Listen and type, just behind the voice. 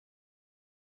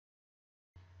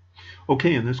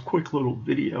Okay, in this quick little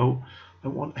video, I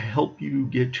want to help you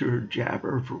get your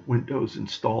Jabber for Windows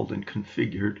installed and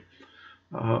configured.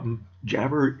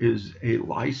 Jabber is a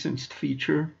licensed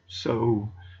feature,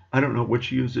 so I don't know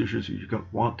which users you're going to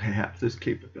want to have this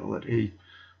capability,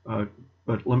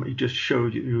 but let me just show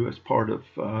you as part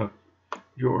of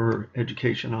your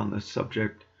education on this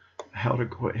subject how to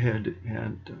go ahead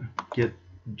and get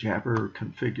Jabber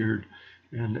configured,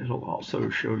 and it'll also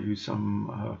show you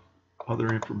some other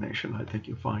information I think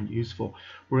you'll find useful.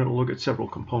 We're going to look at several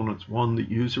components. One, the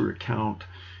user account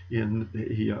in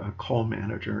the call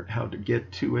manager, how to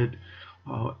get to it,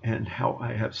 and how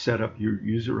I have set up your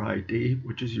user ID,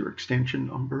 which is your extension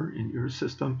number in your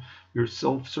system. Your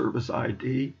self-service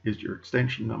ID is your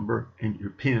extension number, and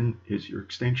your PIN is your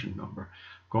extension number.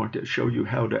 I'm going to show you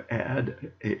how to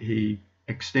add a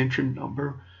extension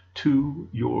number to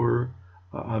your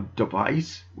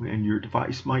device, and your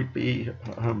device might be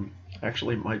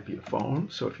actually might be a phone,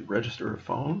 so if you register a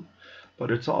phone, but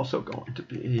it's also going to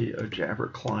be a Jabber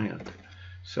client.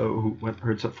 So whether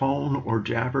it's a phone or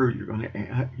Jabber, you're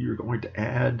going to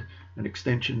add an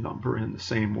extension number in the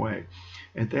same way.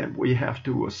 And then we have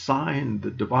to assign the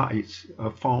device.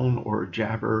 A phone or a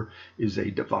Jabber is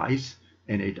a device,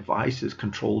 and a device is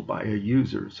controlled by a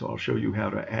user. So I'll show you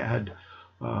how to add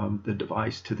the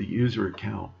device to the user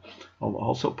account. I'll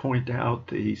also point out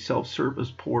the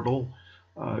self-service portal.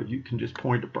 You can just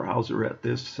point a browser at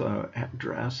this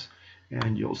address,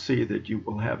 and you'll see that you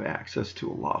will have access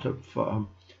to a lot of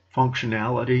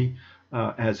functionality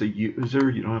as a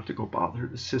user. You don't have to go bother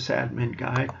the sysadmin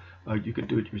guy. You can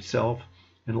do it yourself.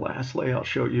 And lastly, I'll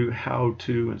show you how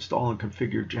to install and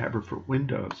configure Jabber for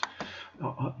Windows.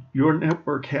 Your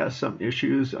network has some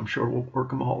issues. I'm sure we'll work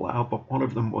them all out, but one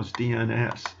of them was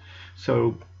DNS.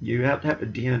 So you have to have a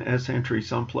DNS entry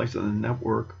someplace on the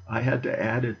network. I had to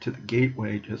add it to the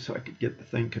gateway just so I could get the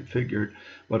thing configured.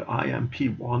 But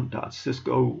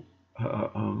imp1.cisco,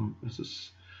 this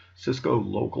is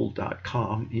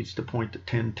ciscolocal.com, needs to point to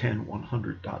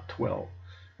 10.10.100.12.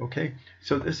 Okay,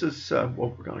 so this is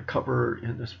what we're going to cover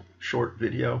in this short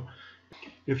video.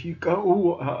 If you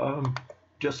go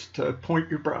just point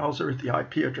your browser at the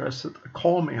IP address of the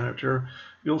call manager,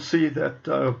 you'll see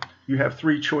that you have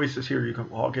three choices here. You can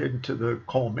log into the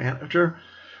call manager.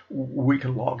 We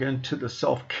can log into the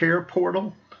self-care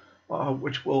portal,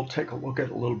 which we'll take a look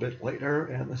at a little bit later.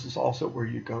 And this is also where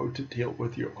you go to deal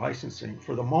with your licensing.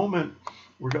 For the moment,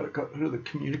 we're going to go to the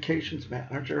communications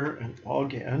manager and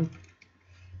log in.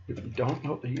 If you don't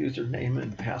know the username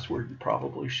and password, you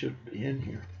probably should be in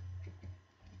here.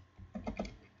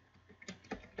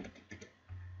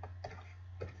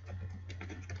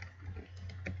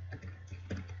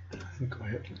 Go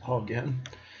ahead and log in.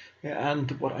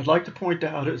 And what I'd like to point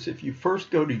out is if you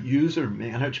first go to user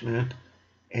management,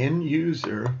 end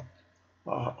user,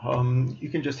 you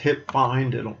can just hit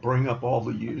find. It'll bring up all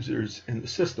the users in the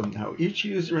system. Now, each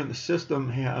user in the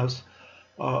system has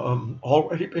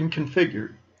already been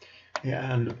configured.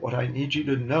 And what I need you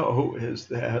to know is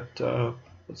that,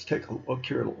 let's take a look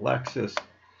here at Alexis.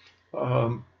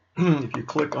 If you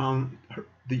click on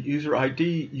the user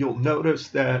ID, you'll notice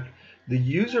that the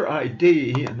user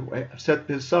ID, and the way I've set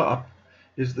this up,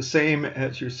 is the same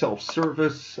as your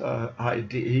self-service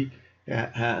ID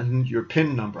and your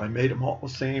PIN number. I made them all the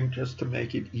same just to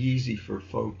make it easy for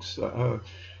folks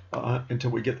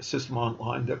until we get the system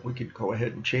online that we could go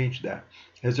ahead and change that.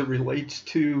 As it relates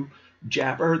to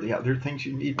Jabber, the other things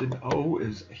you need to know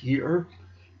is here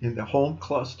in the home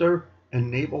cluster,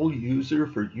 enable user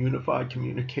for unified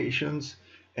communications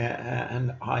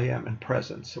and IM and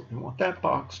presence. So we want that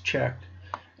box checked,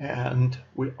 and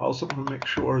we also want to make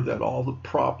sure that all the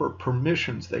proper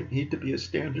permissions, they need to be a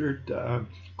standard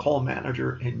call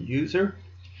manager and user,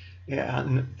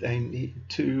 and they need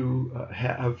to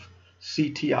have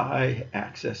CTI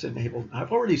access enabled.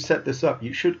 I've already set this up.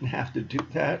 You shouldn't have to do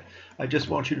that. I just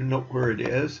want you to know where it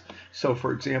is. So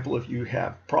for example, if you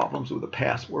have problems with a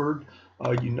password,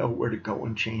 you know where to go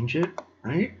and change it,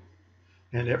 right?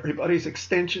 And everybody's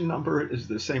extension number is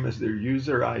the same as their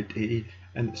user ID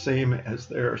and the same as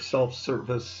their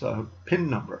self-service PIN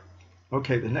number.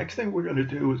 Okay, the next thing we're going to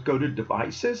do is go to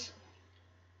Devices,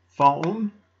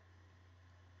 Phone,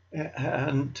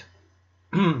 and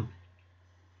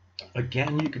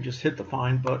again, you can just hit the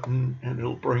Find button and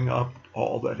it'll bring up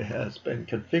all that has been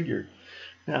configured.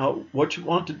 Now, what you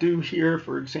want to do here,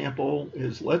 for example,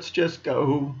 is let's just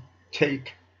go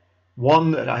take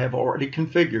one that I have already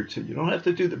configured. So you don't have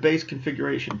to do the base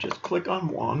configuration. Just click on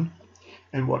one.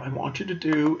 And what I want you to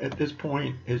do at this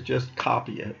point is just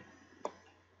copy it.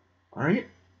 All right?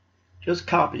 Just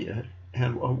copy it.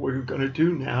 And what we're going to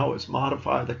do now is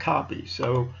modify the copy.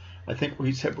 So I think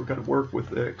we said we're going to work with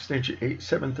the extension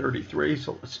 8733,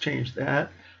 so let's change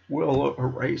that. We'll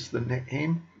erase the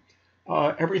name.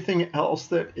 Everything else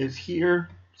that is here,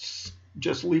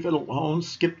 just leave it alone.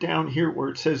 Skip down here where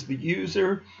it says the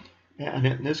user, and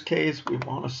in this case we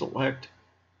want to select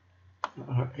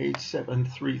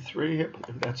 8733. I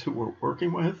believe that's who we're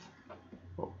working with.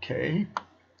 Okay,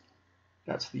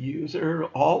 that's the user.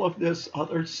 All of this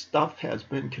other stuff has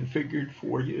been configured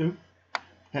for you,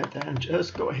 and then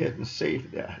just go ahead and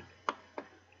save that.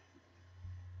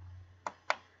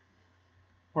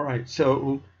 All right,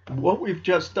 so what we've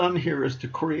just done here is to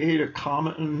create a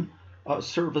common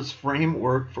service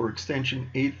framework for extension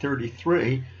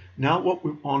 833. Now what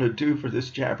we want to do for this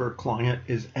Jabber client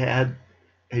is add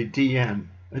a DN.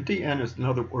 A DN is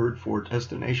another word for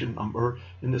destination number,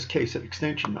 in this case an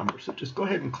extension number. So just go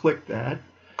ahead and click that.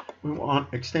 We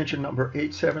want extension number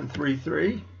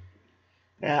 8733.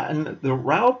 And the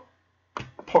route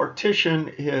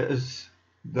partition is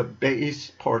the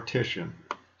base partition.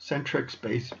 Centrix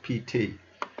base PT.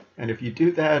 And if you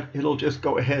do that, it'll just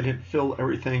go ahead and fill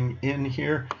everything in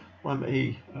here. Let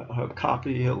me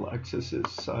copy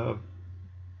Alexis's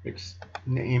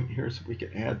name here so we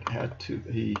can add that to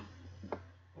the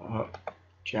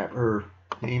Jabber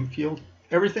name field.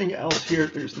 Everything else here,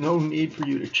 there's no need for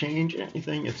you to change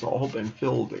anything. It's all been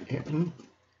filled in.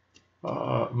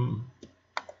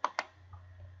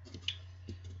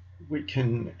 We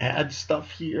can add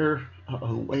stuff here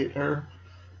later.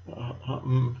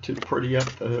 To pretty up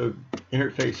the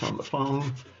interface on the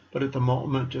phone, but at the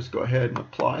moment just go ahead and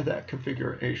apply that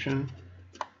configuration.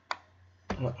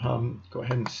 Go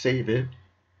ahead and save it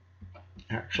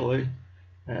actually,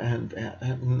 and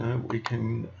we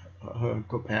can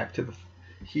go back to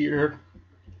here,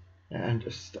 and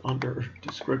just under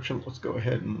description let's go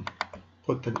ahead and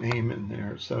put the name in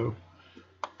there. So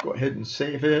go ahead and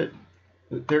save it.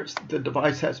 The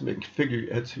device hasn't been configured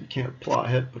yet, so you can't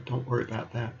apply it, but don't worry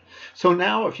about that. So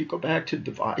now if you go back to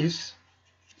device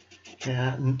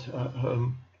and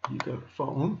you go to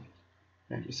phone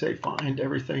and you say find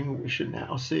everything, we should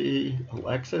now see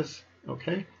Alexis.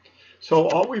 Okay, so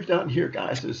all we've done here,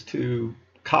 guys, is to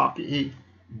copy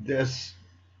this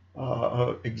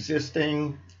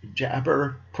existing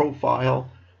Jabber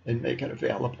profile and make it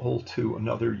available to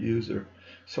another user.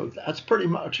 So that's pretty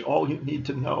much all you need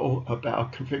to know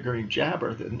about configuring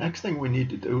Jabber. The next thing we need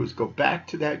to do is go back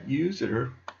to that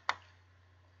user,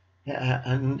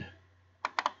 and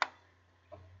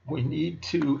we need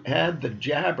to add the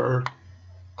Jabber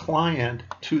client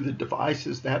to the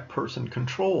devices that person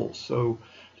controls. So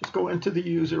just go into the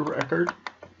user record,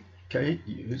 okay,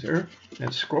 user,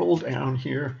 and scroll down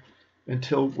here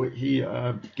until we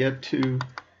get to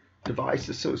device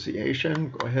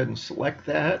association. Go ahead and select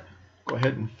that. Go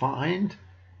ahead and find,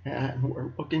 and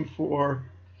we're looking for,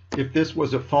 if this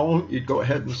was a phone, you'd go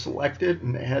ahead and select it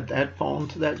and add that phone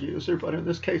to that user, but in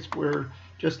this case we're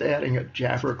just adding a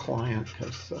Jabber client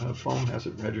because phone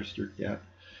hasn't registered yet.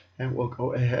 And we'll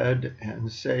go ahead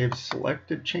and save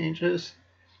selected changes,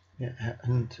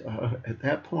 and at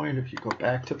that point if you go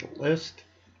back to the list,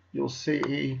 you'll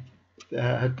see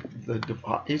that the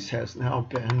device has now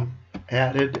been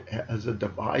added as a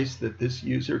device that this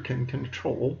user can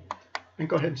control. And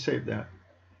go ahead and save that.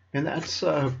 And that's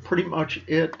pretty much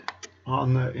it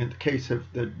on in the case of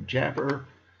the Jabber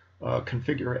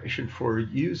configuration for a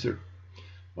user.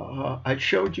 I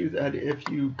showed you that if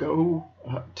you go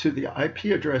to the IP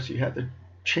address, you have the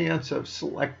chance of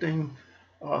selecting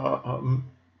the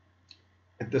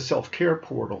self-care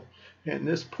portal. And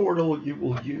this portal you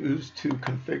will use to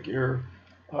configure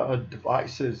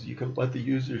devices. You can let the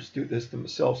users do this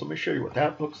themselves. Let me show you what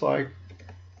that looks like.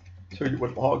 So you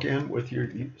would log in with your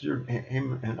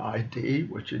username and ID,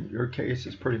 which in your case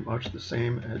is pretty much the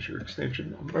same as your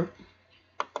extension number.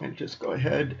 And just go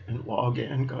ahead and log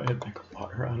in. Go ahead and make a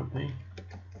water out of me.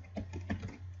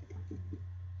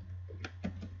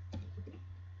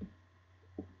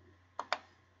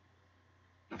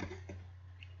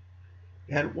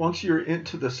 And once you're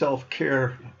into the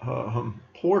self-care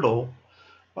portal,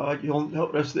 you'll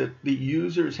notice that the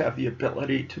users have the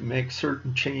ability to make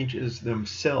certain changes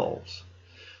themselves.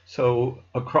 So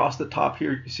across the top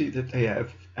here, you see that they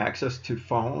have access to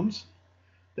phones.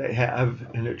 They have,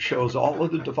 and it shows all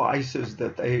of the devices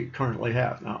that they currently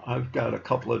have. Now, I've got a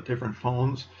couple of different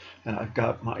phones, and I've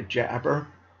got my Jabber.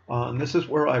 And this is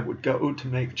where I would go to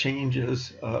make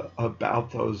changes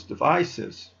about those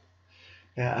devices.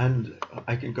 And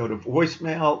I can go to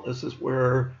voicemail. This is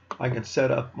where I can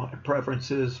set up my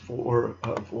preferences for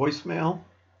voicemail.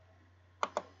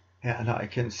 And I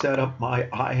can set up my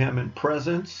I am in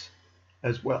presence.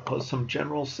 as well as some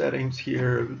general settings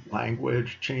here,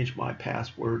 language, change my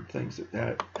password, things of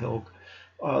that ilk.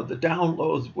 The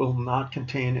downloads will not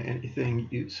contain anything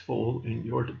useful in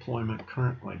your deployment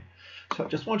currently. So I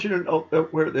just want you to note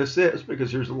where this is,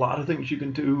 because there's a lot of things you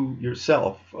can do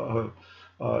yourself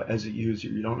as a user.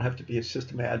 You don't have to be a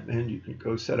system admin. You can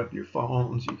go set up your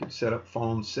phones. You can set up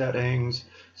phone settings,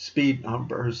 speed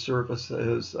numbers,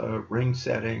 services, ring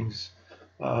settings,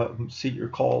 see your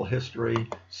call history,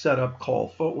 set up call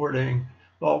forwarding,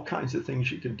 all kinds of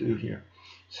things you can do here.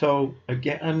 So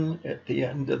again, at the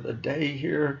end of the day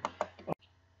here,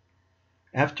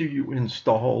 after you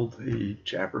install the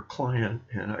Jabber client,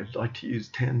 and I'd like to use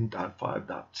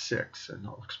 10.5.6, and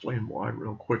I'll explain why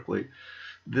real quickly,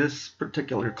 this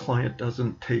particular client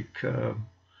doesn't take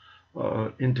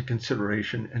into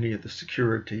consideration any of the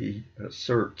security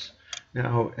certs.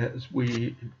 Now, as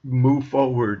we move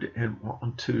forward and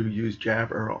want to use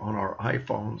Jabber on our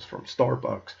iPhones from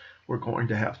Starbucks, we're going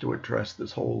to have to address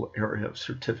this whole area of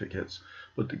certificates.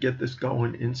 But to get this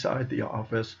going inside the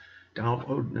office,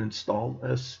 download and install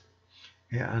this.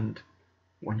 And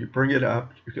when you bring it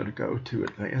up, you're going to go to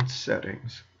Advanced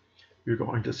Settings. You're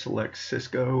going to select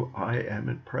Cisco IM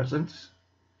and Presence.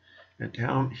 And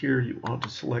down here, you want to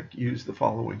select Use the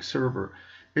following server.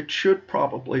 It should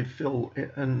probably fill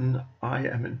in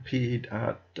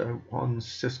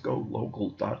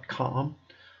imnp.1ciscolocal.com,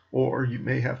 or you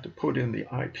may have to put in the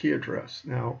IP address.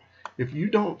 Now, if you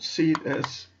don't see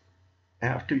this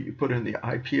after you put in the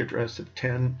IP address of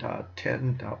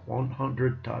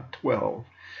 10.10.100.12,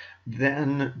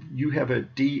 then you have a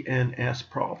DNS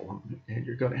problem, and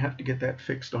you're going to have to get that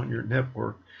fixed on your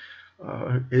network.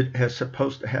 It has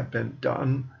supposed to have been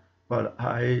done, but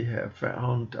I have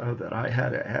found that I had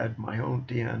to add my own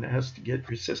DNS to get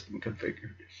your system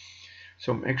configured.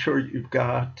 So make sure you've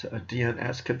got a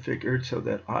DNS configured so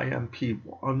that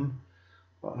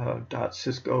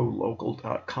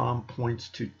imp1.ciscolocal.com points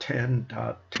to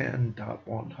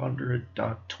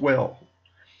 10.10.100.12.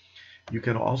 You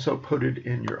can also put it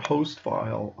in your host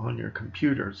file on your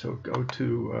computer. So go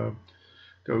to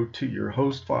your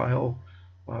host file,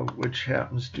 which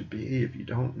happens to be, if you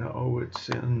don't know, it's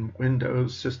in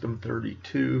Windows System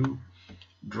 32,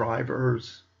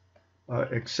 drivers,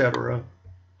 etc.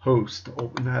 Host.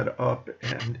 Open that up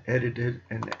and edit it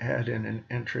and add in an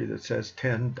entry that says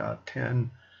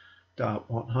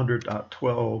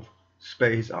 10.10.100.12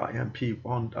 space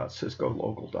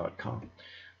imp1.ciscolocal.com.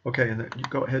 Okay, and then you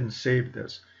go ahead and save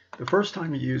this. The first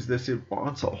time you use this, it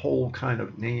wants a whole kind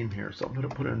of name here. So I'm going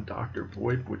to put in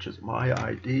DrVoiP, which is my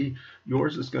ID.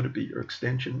 Yours is going to be your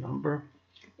extension number.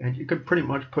 And you can pretty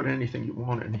much put anything you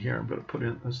want in here. I'm going to put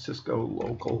in a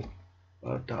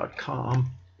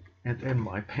CISCOlocal.com. And then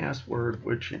my password,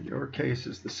 which in your case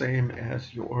is the same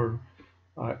as your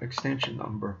extension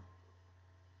number.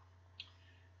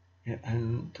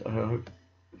 And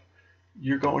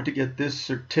you're going to get this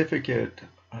certificate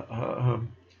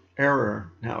error.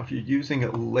 Now, if you're using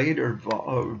a later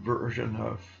version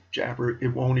of Jabber, it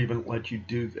won't even let you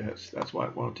do this. That's why I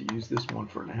wanted to use this one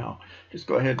for now. Just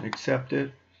go ahead and accept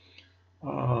it.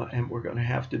 And we're going to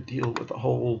have to deal with the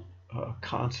whole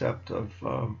concept of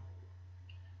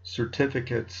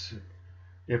certificates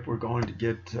if we're going to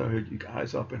get you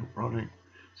guys up and running.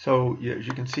 So yeah, as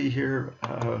you can see here,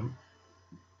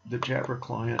 the Jabber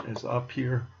client is up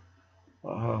here.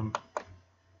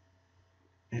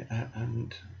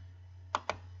 And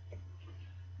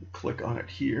click on it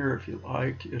here if you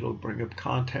like. It'll bring up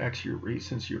contacts, your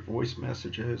recents, your voice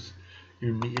messages,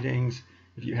 your meetings.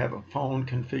 If you have a phone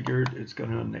configured, it's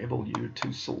going to enable you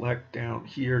to select down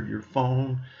here your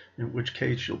phone, in which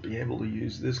case you'll be able to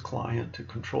use this client to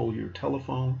control your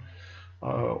telephone,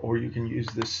 or you can use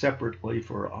this separately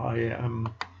for IM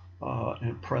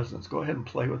and Presence. Go ahead and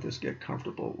play with this, get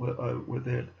comfortable with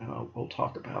it. We'll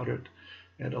talk about it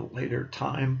at a later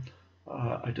time.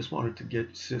 I just wanted to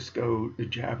get Cisco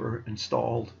Jabber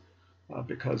installed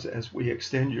because as we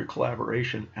extend your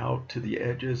collaboration out to the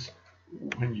edges,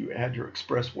 when you add your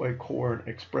Expressway core and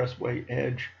Expressway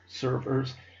edge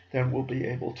servers, then we'll be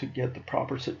able to get the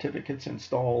proper certificates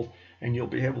installed, and you'll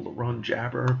be able to run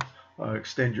Jabber,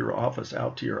 extend your office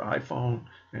out to your iPhone,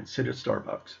 and sit at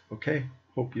Starbucks. Okay?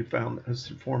 Hope you found this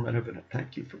informative, and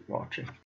thank you for watching.